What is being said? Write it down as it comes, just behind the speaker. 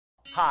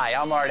Hi,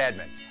 I'm Art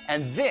Edmonds,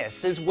 and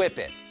this is Whip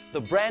It, the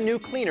brand new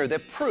cleaner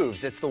that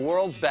proves it's the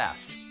world's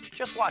best.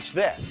 Just watch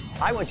this.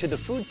 I went to the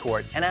food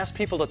court and asked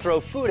people to throw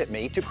food at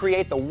me to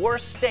create the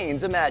worst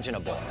stains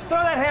imaginable. Throw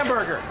that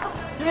hamburger.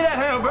 Give me that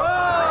hamburger.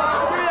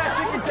 Oh, give me that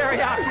chicken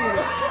teriyaki.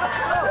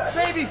 Oh,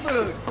 baby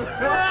food.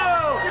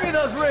 Oh, give me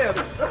those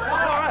ribs. All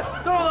right,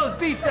 throw those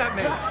beets at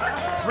me.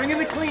 Bring in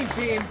the clean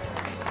team.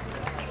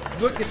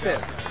 Look at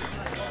this.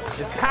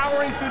 It's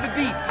powering through the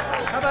beets.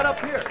 How about up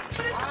here?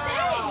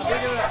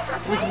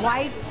 It was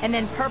white and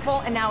then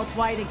purple and now it's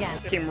white again.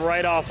 Came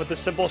right off with the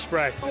simple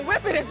spray.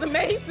 Whip It is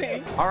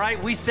amazing. All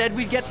right, we said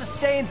we'd get the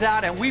stains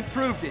out and we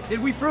proved it.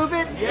 Did we prove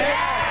it?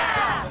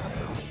 Yeah!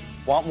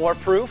 Want more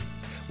proof?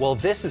 Well,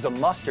 this is a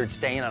mustard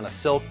stain on a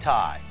silk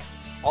tie.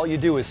 All you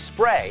do is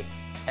spray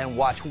and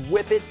watch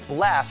Whip It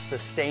blast the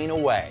stain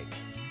away.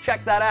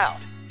 Check that out.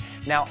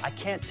 Now, I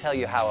can't tell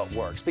you how it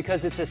works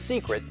because it's a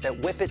secret that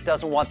Whip It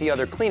doesn't want the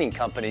other cleaning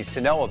companies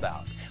to know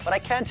about. But I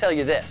can tell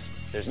you this,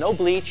 there's no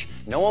bleach,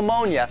 no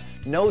ammonia,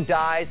 no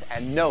dyes,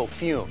 and no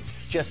fumes.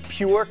 Just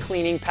pure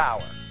cleaning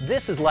power.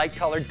 This is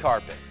light-colored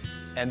carpet,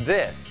 and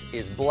this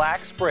is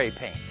black spray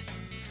paint.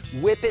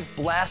 Whip It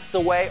blasts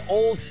away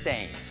old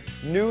stains,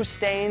 new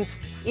stains,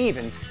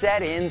 even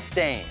set-in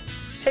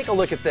stains. Take a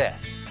look at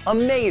this.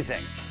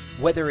 Amazing!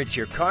 Whether it's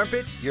your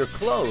carpet, your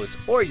clothes,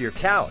 or your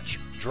couch,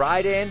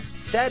 dried in,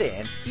 set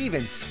in,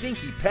 even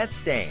stinky pet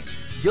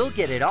stains. You'll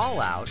get it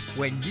all out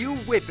when you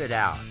Whip It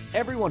out.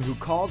 Everyone who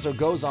calls or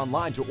goes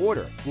online to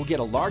order will get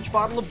a large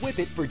bottle of Whip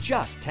It for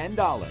just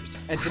 $10.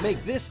 And to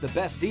make this the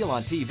best deal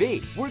on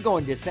TV, we're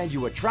going to send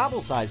you a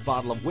travel-size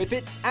bottle of Whip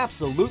It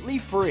absolutely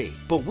free.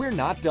 But we're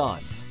not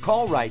done.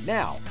 Call right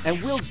now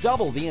and we'll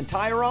double the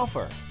entire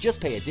offer.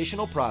 Just pay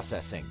additional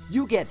processing.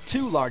 You get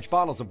 2 large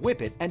bottles of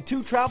Whip It and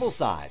 2 travel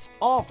size,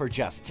 all for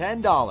just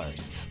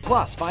 $10.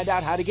 Plus, find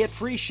out how to get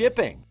free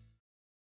shipping.